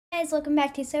Guys, welcome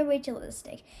back to So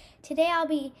Rachalistic. Today I'll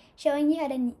be showing you how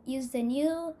to use the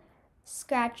new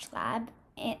Scratch Lab,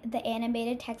 the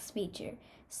animated text feature.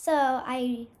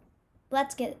 I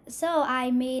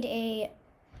made a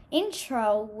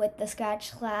intro with the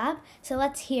Scratch Lab, so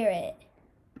let's hear it.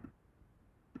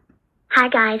 Hi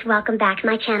guys, welcome back to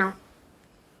my channel.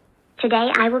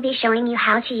 Today I will be showing you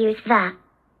how to use the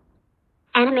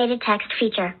animated text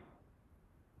feature.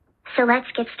 So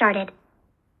let's get started.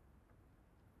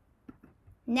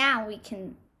 Now we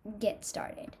can get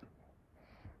started.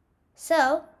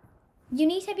 So, you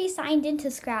need to be signed into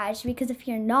Scratch because if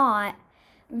you're not,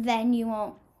 then you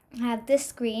won't have this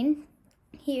screen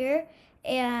here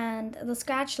and the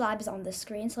Scratch Lab is on the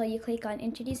screen. So you click on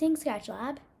Introducing Scratch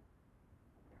Lab.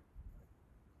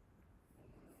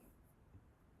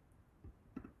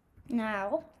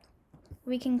 Now,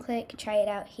 we can click Try It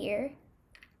Out here.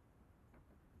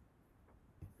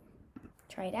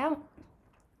 Try it out.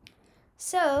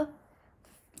 So,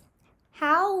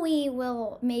 how we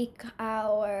will make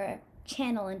our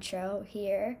channel intro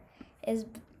here is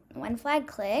when flag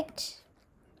clicked.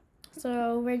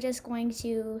 So we're just going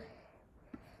to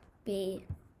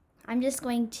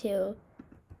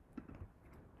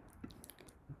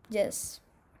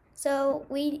so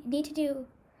we need to do,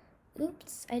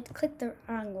 oops, I clicked the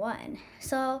wrong one.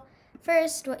 So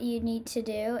first what you need to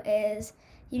do is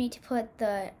you need to put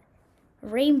the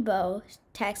rainbow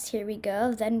text, here we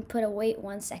go, then put a wait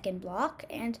 1 second block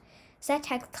and set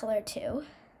text color to.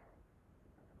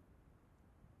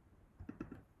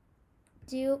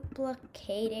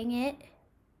 Duplicating it.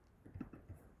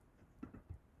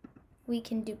 We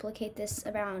can duplicate this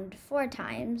around 3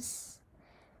 times.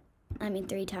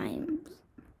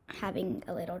 Having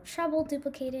a little trouble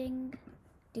duplicating.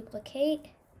 Duplicate.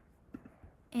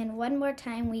 And one more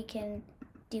time we can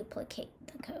duplicate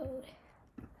the code.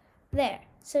 There.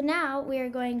 So now we are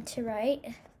going to write,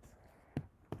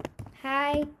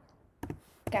 hi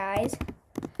guys,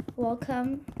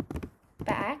 welcome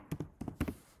back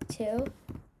to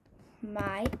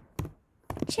my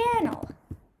channel.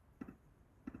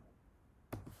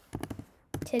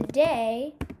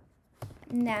 Today,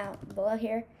 now below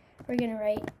here, we're gonna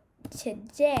write,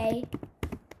 today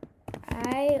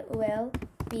I will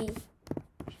be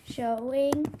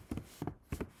showing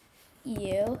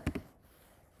you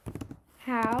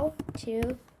how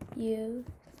to use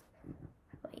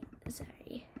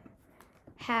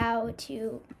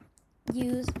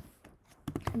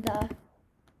the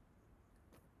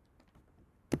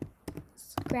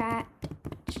Scratch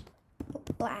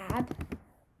Lab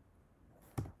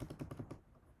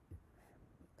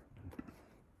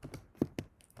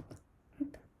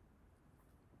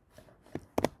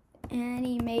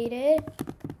animated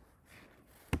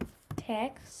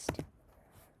text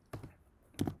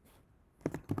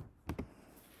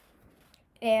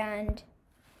and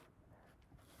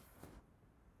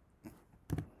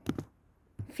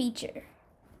feature.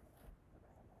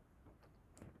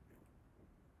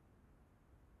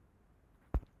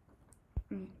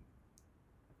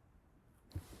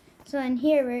 So in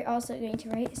here we're also going to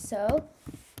write, so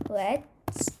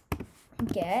let's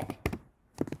get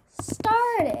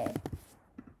started.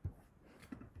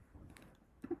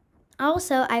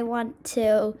 Also, I want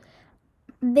to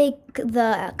make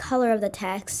the color of the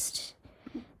text,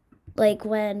 like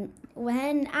when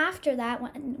after that,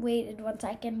 waited 1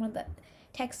 second, when the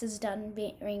text is done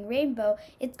being rainbow,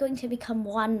 it's going to become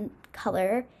one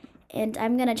color, and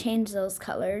I'm gonna change those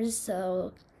colors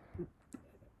so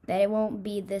that it won't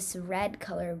be this red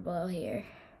color below here.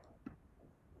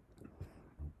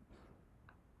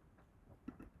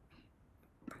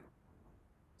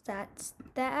 That's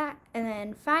that. And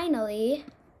then finally,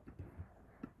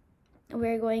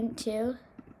 we're going to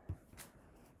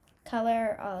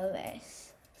color all of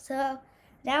this. So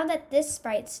now that this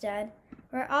sprite's done,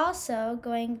 we're also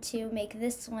going to make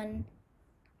this one,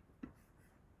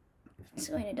 it's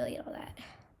going to delete all that.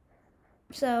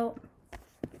 So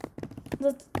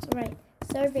let's write,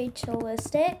 so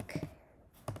Rachalistic.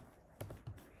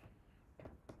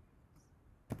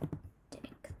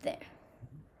 There.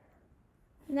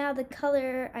 Now the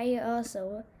color, I also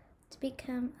want to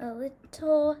become a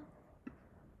little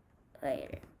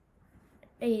lighter.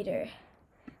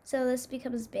 So this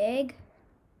becomes big.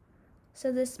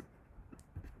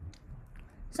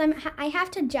 I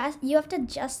have to you have to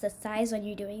adjust the size when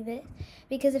you're doing this,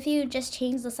 because if you just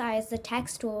change the size, the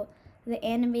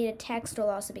animated text will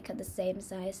also become the same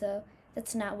size, so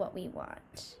that's not what we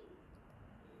want.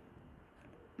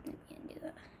 I can do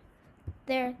that.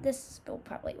 There, this will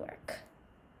probably work.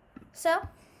 So,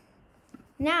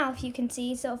 now if you can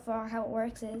see so far how it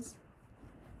works is,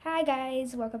 Hi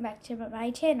guys, welcome back to my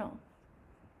channel.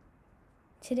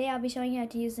 Today I'll be showing you how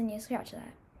to use the new Scratch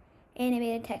Lab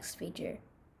animated text feature.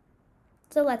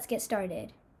 So let's get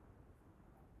started.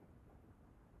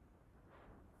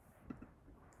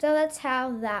 So that's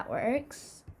how that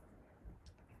works.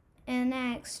 And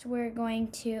next we're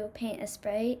going to paint a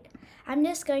sprite. I'm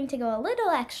just going to go a little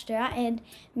extra and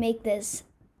make this,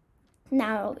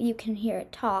 now you can hear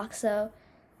it talk. So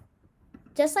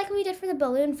just like we did for the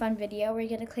balloon fun video, we're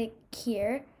gonna click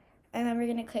here and then we're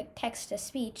gonna click text to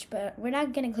speech, but we're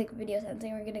not gonna click video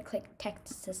sensing, we're gonna click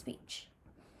text to speech.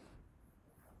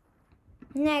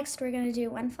 Next, we're gonna do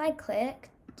one flag click.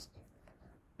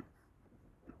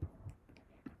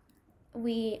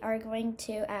 We are going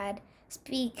to add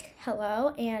speak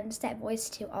hello and set voice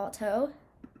to alto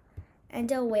and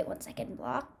do wait 1 second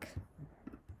block.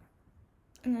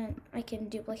 And then we can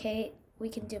duplicate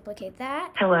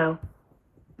that. Hello.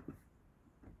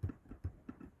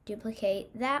 Duplicate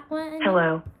that one.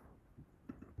 Hello.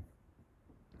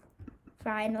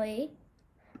 Finally,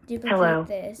 duplicate Hello.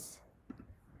 this.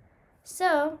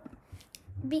 So,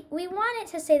 we want it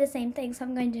to say the same thing, so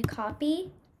I'm going to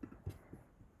copy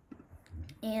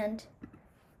and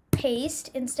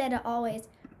paste instead of always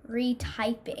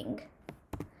retyping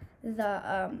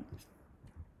the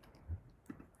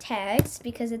text,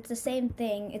 because it's the same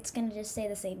thing. It's going to just say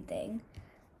the same thing.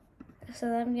 So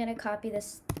then I'm going to copy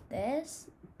this,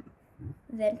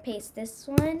 then paste this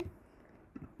one,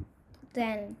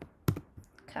 then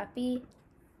copy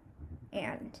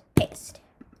and paste.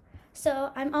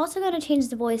 So I'm also going to change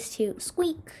the voice to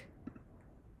squeak.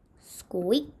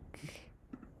 Squeak.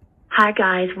 Hi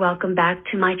guys, welcome back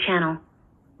to my channel.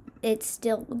 It's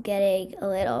still getting a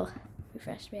little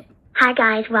refreshment. Hi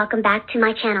guys, welcome back to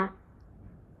my channel.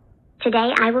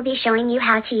 Today I will be showing you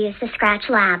how to use the Scratch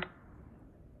Lab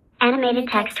animated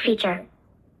text feature.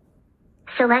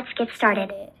 So let's get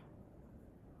started.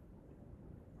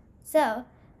 So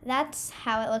that's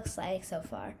how it looks like so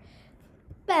far.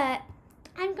 But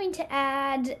I'm going to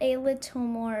add a little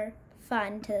more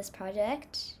fun to this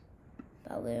project.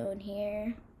 Balloon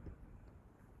here.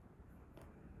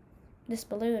 This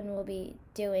balloon will be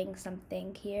doing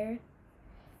something here.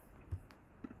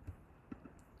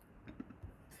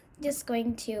 Just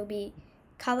going to be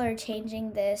color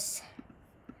changing this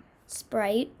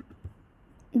sprite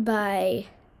by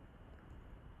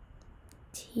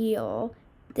teal.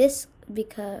 This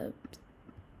becomes,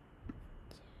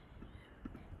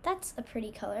 that's a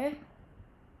pretty color.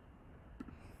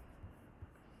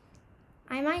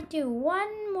 I might do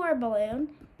one more balloon.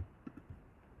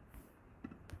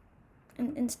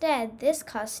 And instead, this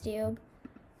costume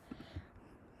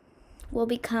will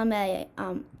become a,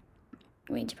 I'm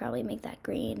going to probably make that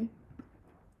green.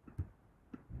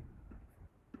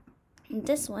 And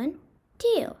this one,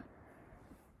 teal.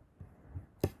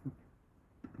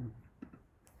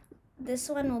 This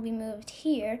one will be moved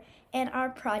here, and our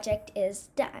project is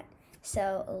done.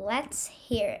 So let's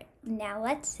hear it. Now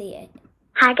let's see it.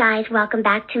 Hi guys, welcome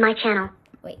back to my channel.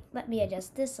 Wait, let me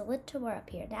adjust this a little more up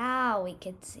here. Now we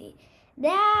can see.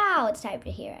 Now it's time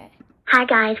to hear it. Hi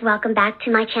guys, welcome back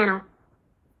to my channel.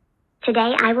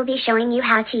 Today I will be showing you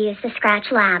how to use the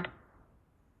Scratch Lab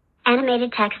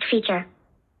animated text feature.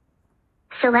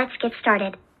 So let's get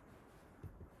started.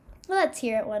 Let's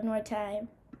hear it one more time.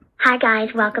 Hi guys,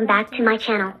 welcome back to my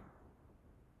channel.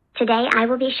 Today I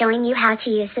will be showing you how to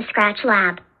use the Scratch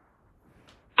Lab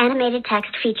animated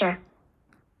text feature.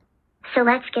 So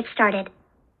let's get started.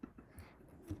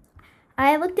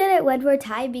 I looked at it one more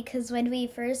time because when we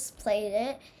first played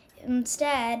it,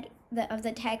 instead of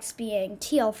the text being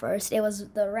teal first, it was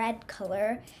the red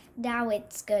color. Now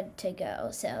it's good to go,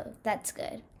 so that's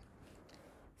good.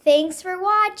 Thanks for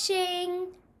watching.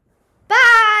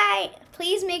 Bye!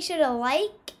 Please make sure to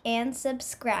like and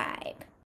subscribe.